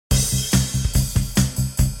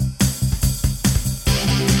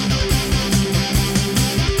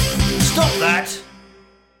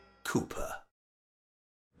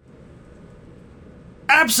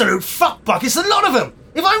absolute fuckbuckets, a lot of them!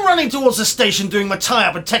 If I'm running towards the station doing my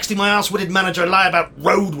tie-up and texting my ass-witted manager a lie about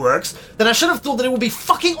roadworks, then I should have thought that it would be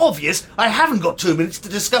fucking obvious I haven't got 2 minutes to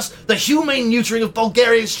discuss the humane neutering of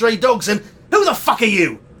Bulgarian stray dogs and... Who the fuck are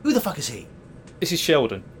you? Who the fuck is he? This is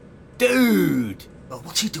Sheldon. Dude! Well,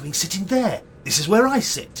 what's he doing sitting there? This is where I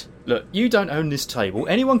sit. Look, you don't own this table.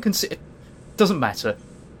 Anyone can sit... Doesn't matter.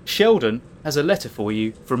 Sheldon has a letter for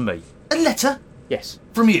you from me. A letter? Yes.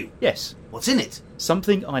 From you? Yes. What's in it?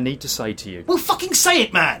 Something I need to say to you. Well, fucking say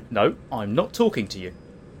it, man! No, I'm not talking to you.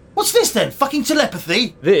 What's this then? Fucking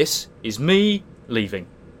telepathy? This is me leaving.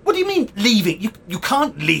 What do you mean, leaving? You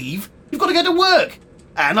can't leave. You've got to go to work.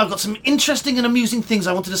 And I've got some interesting and amusing things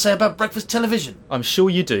I wanted to say about breakfast television. I'm sure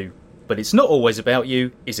you do, but it's not always about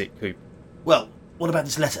you, is it, Coop? Well, what about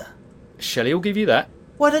this letter? Shelley will give you that.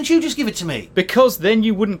 Why don't you just give it to me? Because then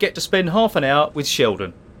you wouldn't get to spend half an hour with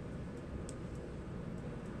Sheldon.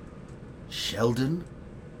 Sheldon?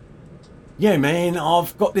 Yeah, man,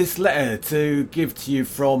 I've got this letter to give to you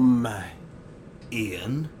from...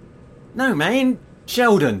 Ian? No, man,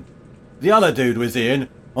 Sheldon. The other dude was Ian.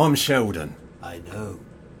 I'm Sheldon. I know.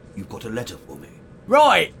 You've got a letter for me.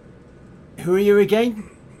 Right. Who are you again?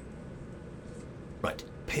 Right,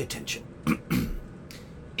 pay attention.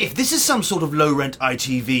 If this is some sort of low-rent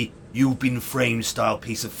ITV, you've been framed style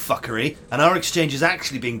piece of fuckery, and our exchange is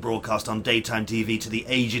actually being broadcast on daytime TV to the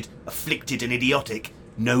aged, afflicted and idiotic,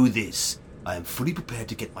 know this. I am fully prepared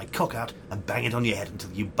to get my cock out and bang it on your head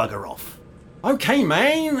until you bugger off. Okay,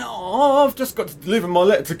 man. I've just got to deliver my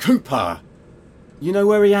letter to Cooper. You know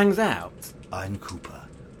where he hangs out? I'm Cooper.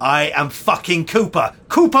 I am fucking Cooper.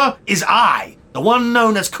 Cooper is I. The one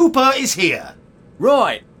known as Cooper is here.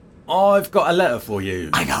 Right. I've got a letter for you.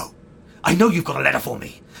 I know. I know you've got a letter for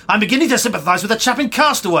me. I'm beginning to sympathise with the chap in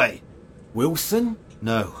Castaway. Wilson?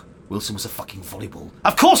 No. Wilson was a fucking volleyball.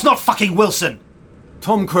 Of course not fucking Wilson!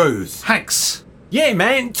 Tom Cruise. Hanks. Yeah,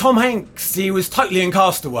 man, Tom Hanks. He was totally in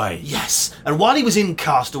Castaway. Yes, and while he was in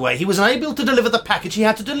Castaway, he was unable to deliver the package he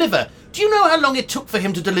had to deliver. Do you know how long it took for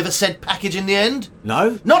him to deliver said package in the end?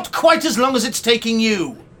 No? Not quite as long as it's taking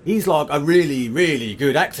you. He's like a really, really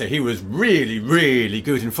good actor. He was really, really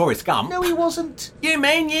good in Forrest Gump. No, he wasn't. Yeah,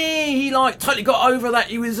 man, yeah. He like totally got over that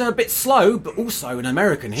he was a bit slow, but also an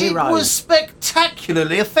American hero. It was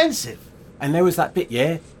spectacularly offensive. And there was that bit,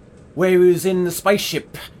 yeah, where he was in the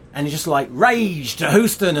spaceship and he just like raged at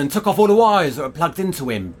Houston and took off all the wires that were plugged into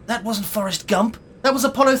him. That wasn't Forrest Gump. That was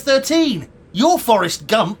Apollo 13. You're Forrest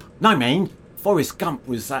Gump. No, man. Forrest Gump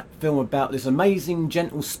was that film about this amazing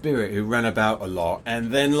gentle spirit who ran about a lot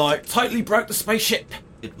and then like totally broke the spaceship.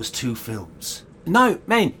 It was 2 films. No,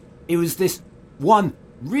 man. It was this one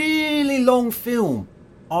really long film.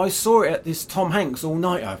 I saw it at this Tom Hanks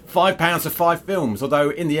all-nighter. £5 for 5 films, although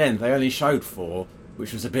in the end they only showed 4,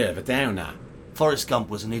 which was a bit of a downer. Forrest Gump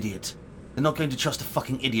was an idiot. They're not going to trust a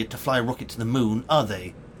fucking idiot to fly a rocket to the moon, are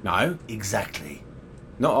they? No. Exactly.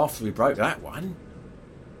 Not after we broke that one.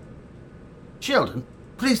 Sheldon,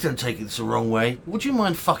 please don't take this the wrong way. Would you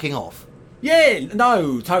mind fucking off? Yeah,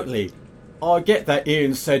 no, totally. I get that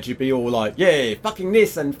Ian said you'd be all like, yeah, fucking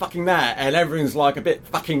this and fucking that, and everything's like a bit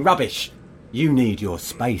fucking rubbish. You need your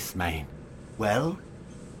space, man. Well?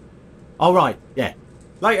 All right, yeah.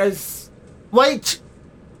 Laters. Wait!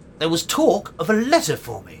 There was talk of a letter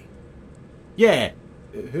for me. Yeah.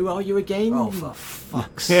 Who are you again? Oh, for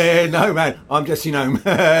fuck's sake. Yeah, no, man. I'm just,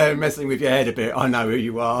 messing with your head a bit. I know who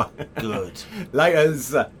you are. Good.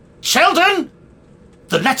 Laters. Sheldon!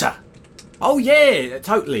 The letter! Oh, yeah,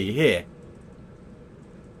 totally. Here.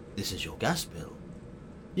 This is your gas bill.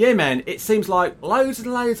 Yeah, man. It seems like loads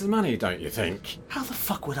and loads of money, don't you think? How the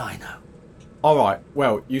fuck would I know? All right.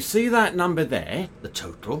 Well, you see that number there? The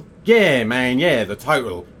total? Yeah, man. Yeah, the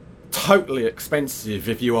total. Totally expensive,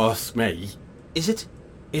 if you ask me. Is it?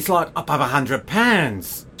 It's like above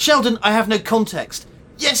 £100. Sheldon, I have no context.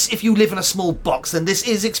 Yes, if you live in a small box, then this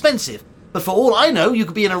is expensive. But for all I know, you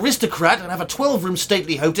could be an aristocrat and have a 12-room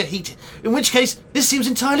stately home to heat, in which case, this seems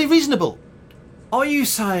entirely reasonable. Are you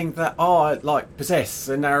saying that I, possess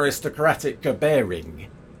an aristocratic bearing?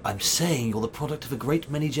 I'm saying you're the product of a great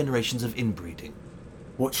many generations of inbreeding.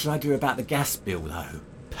 What should I do about the gas bill, though?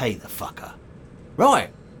 Pay the fucker. Right.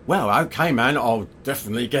 Well, okay, man. I'll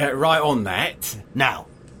definitely get right on that. Now,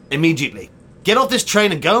 immediately. Get off this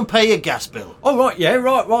train and go and pay your gas bill. All right, yeah,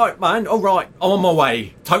 right, man. All right. I'm on my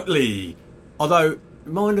way. Totally. Although,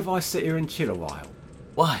 mind if I sit here and chill a while?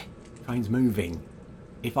 Why? Train's moving.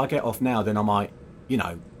 If I get off now, then I might,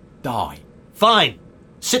 die. Fine.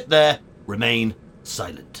 Sit there. Remain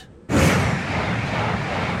silent.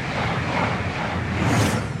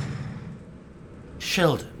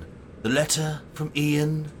 Sheldon, the letter from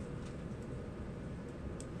Ian.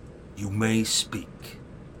 You may speak.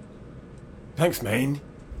 Thanks, man.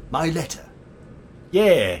 My letter.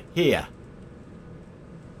 Yeah, here.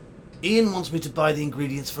 Ian wants me to buy the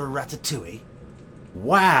ingredients for a ratatouille.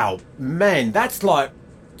 Wow, man, that's like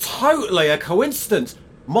totally a coincidence.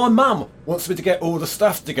 My mum wants me to get all the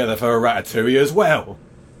stuff together for a ratatouille as well.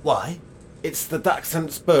 Why? It's the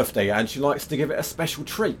dachshund's birthday and she likes to give it a special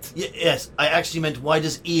treat. Yes, I actually meant why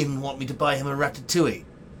does Ian want me to buy him a ratatouille?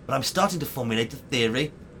 But I'm starting to formulate a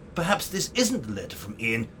theory. Perhaps this isn't a letter from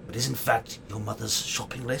Ian, but is in fact your mother's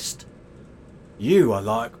shopping list. You are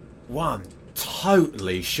like one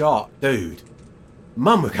totally sharp dude.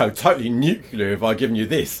 Mum would go totally nuclear if I'd given you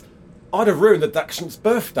this. I'd have ruined the dachshund's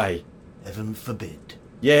birthday. Heaven forbid.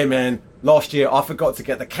 Yeah, man. Last year I forgot to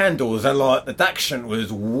get the candles and the dachshund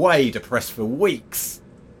was way depressed for weeks.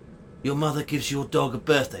 Your mother gives your dog a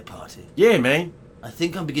birthday party. Yeah, man. I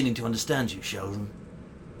think I'm beginning to understand you, Sheldon.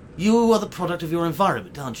 You are the product of your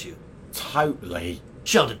environment, aren't you? Totally.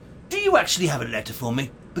 Sheldon, do you actually have a letter for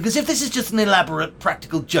me? Because if this is just an elaborate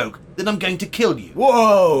practical joke, then I'm going to kill you.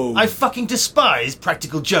 Whoa! I fucking despise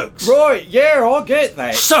practical jokes. Right, yeah, I get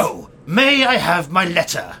that. So, may I have my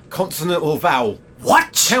letter? Consonant or vowel?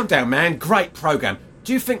 What? Countdown, man. Great program.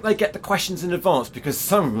 Do you think they get the questions in advance? Because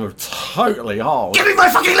some of them are totally hard. Give me my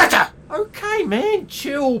fucking letter! Okay, man.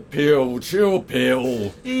 Chill pill, chill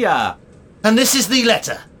pill. Yeah. And this is the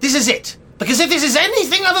letter. This is it. Because if this is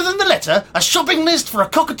anything other than the letter, a shopping list for a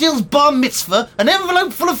cockatiel's bar mitzvah, an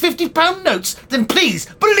envelope full of £50 notes, then please,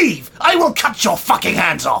 believe, I will cut your fucking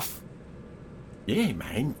hands off. Yeah,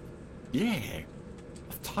 man. Yeah.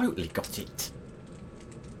 I've totally got it.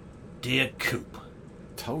 Dear Coop.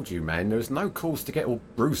 Told you, man, there's no cause to get all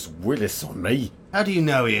Bruce Willis on me. How do you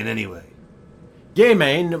know Ian anyway? Yeah,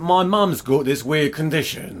 man, my mum's got this weird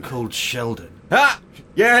condition. Called Sheldon. Ah!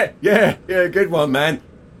 Yeah, good one, man.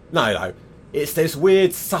 No, it's this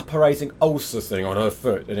weird suppurating ulcer thing on her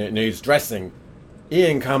foot and it needs dressing.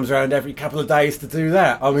 Ian comes around every couple of days to do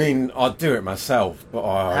that. I mean, I'd do it myself, but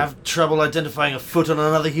I... Have trouble identifying a foot on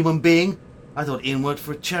another human being? I thought Ian worked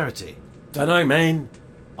for a charity. Dunno, man.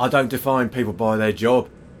 I don't define people by their job.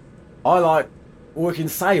 I like working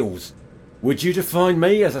sales. Would you define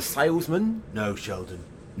me as a salesman? No, Sheldon.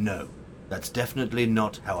 No. That's definitely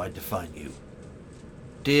not how I define you.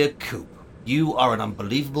 Dear Coop, you are an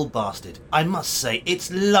unbelievable bastard. I must say,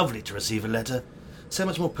 it's lovely to receive a letter. So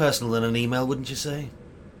much more personal than an email, wouldn't you say?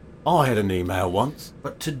 I had an email once.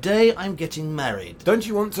 But today I'm getting married. Don't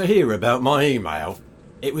you want to hear about my email?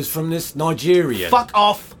 It was from this Nigerian. Fuck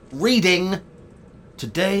off! Reading!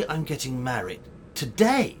 Today I'm getting married.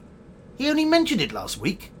 Today? He only mentioned it last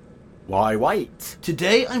week. Why wait?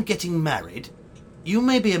 Today I'm getting married. You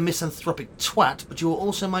may be a misanthropic twat, but you are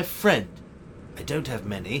also my friend. I don't have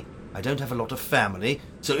many. I don't have a lot of family.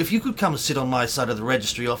 So if you could come sit on my side of the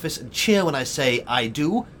registry office and cheer when I say I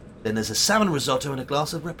do, then there's a salmon risotto and a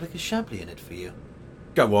glass of replica Chablis in it for you.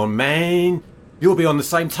 Go on, man. You'll be on the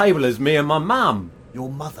same table as me and my mum. Your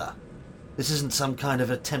mother? This isn't some kind of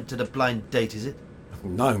attempt at a blind date, is it?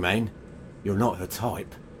 No, man. You're not her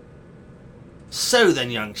type. So then,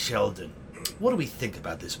 young Sheldon, what do we think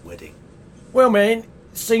about this wedding? Well, man,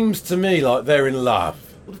 it seems to me like they're in love.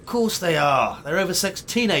 Well, of course they are. They're oversexed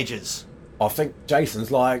teenagers. I think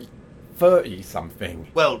Jason's like 30-something.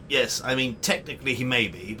 Well, yes, I mean, technically he may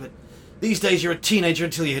be, but these days you're a teenager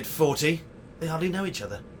until you hit 40. They hardly know each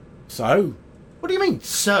other. So? What do you mean,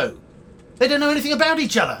 so? They don't know anything about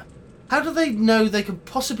each other. How do they know they can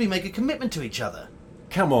possibly make a commitment to each other?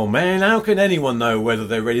 Come on, man, how can anyone know whether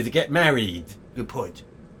they're ready to get married? Good point.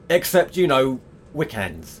 Except,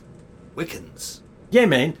 Wiccans. Wiccans? Yeah,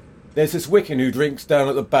 man. There's this Wiccan who drinks down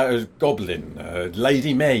at the Batter's Goblin,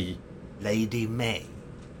 Lady May. Lady May?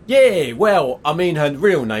 Yeah, well, I mean, her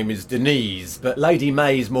real name is Denise, but Lady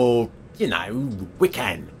May's more,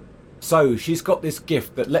 Wiccan. So she's got this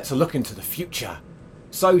gift that lets her look into the future.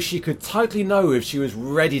 So she could totally know if she was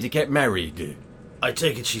ready to get married. I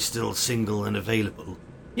take it she's still single and available.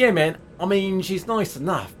 Yeah, man. I mean, she's nice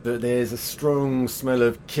enough, but there's a strong smell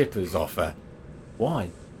of kippers off her.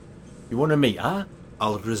 Why? You want to meet her?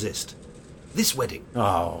 I'll resist. This wedding.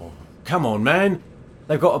 Oh, come on, man.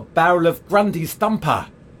 They've got a barrel of Grundy's Thumper.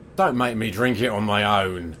 Don't make me drink it on my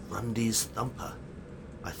own. Grundy's Thumper.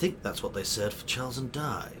 I think that's what they served for Charles and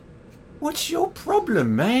Di. What's your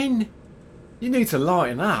problem, man? You need to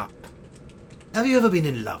lighten up. Have you ever been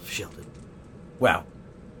in love, Sheldon? Well,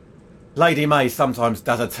 Lady May sometimes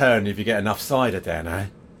does a turn if you get enough cider down her.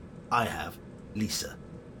 I have. Lisa.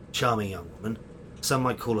 Charming young woman. Some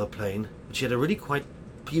might call her plain, but she had a really quite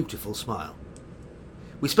beautiful smile.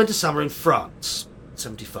 We spent a summer in France.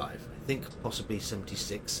 75, I think, possibly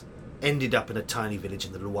 76. Ended up in a tiny village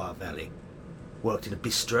in the Loire Valley. Worked in a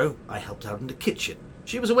bistro, I helped out in the kitchen.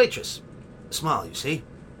 She was a waitress. A smile, you see.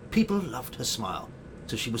 People loved her smile,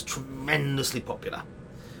 so she was tremendously popular.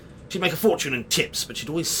 She'd make a fortune in tips, but she'd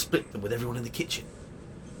always split them with everyone in the kitchen.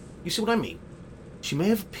 You see what I mean? She may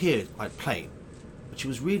have appeared quite plain, but she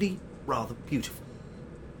was really rather beautiful.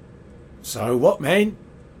 So what, man?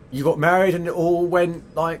 You got married and it all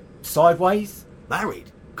went, like, sideways?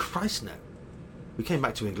 Married? Christ, no. We came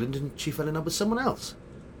back to England and she fell in love with someone else.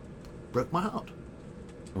 Broke my heart.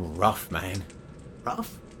 Rough, man.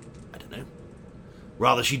 Rough? I don't know.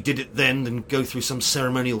 Rather she did it then than go through some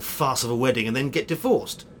ceremonial farce of a wedding and then get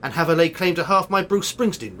divorced and have her lay claim to half my Bruce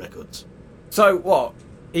Springsteen records. So what?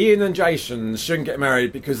 Ian and Jason shouldn't get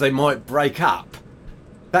married because they might break up?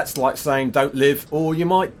 That's like saying don't live or you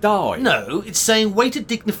might die. No, it's saying wait a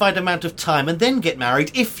dignified amount of time and then get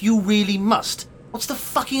married if you really must. What's the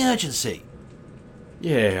fucking urgency?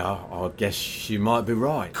 Yeah, I guess you might be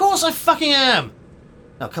right. Of course I fucking am!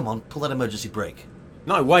 Now come on, pull that emergency brake.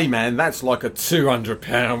 No way, man, that's like a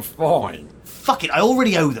 £200 fine. Fuck it, I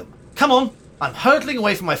already owe them. Come on, I'm hurtling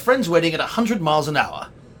away from my friend's wedding at 100 miles an hour.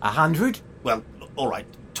 100? Well, alright,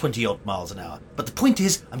 20 odd miles an hour. But the point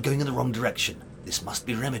is, I'm going in the wrong direction. This must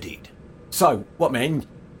be remedied. So, what, man?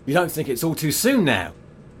 You don't think it's all too soon now?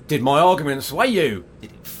 Did my argument sway you?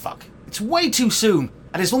 Fuck. It's way too soon,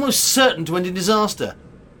 and it's almost certain to end in disaster.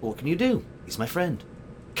 What can you do? He's my friend.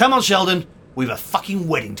 Come on, Sheldon. We've a fucking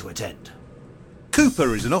wedding to attend.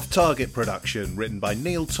 Cooper is an off-target production written by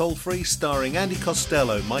Neil Tolfree, starring Andy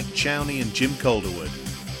Costello, Mike Chowney and Jim Calderwood.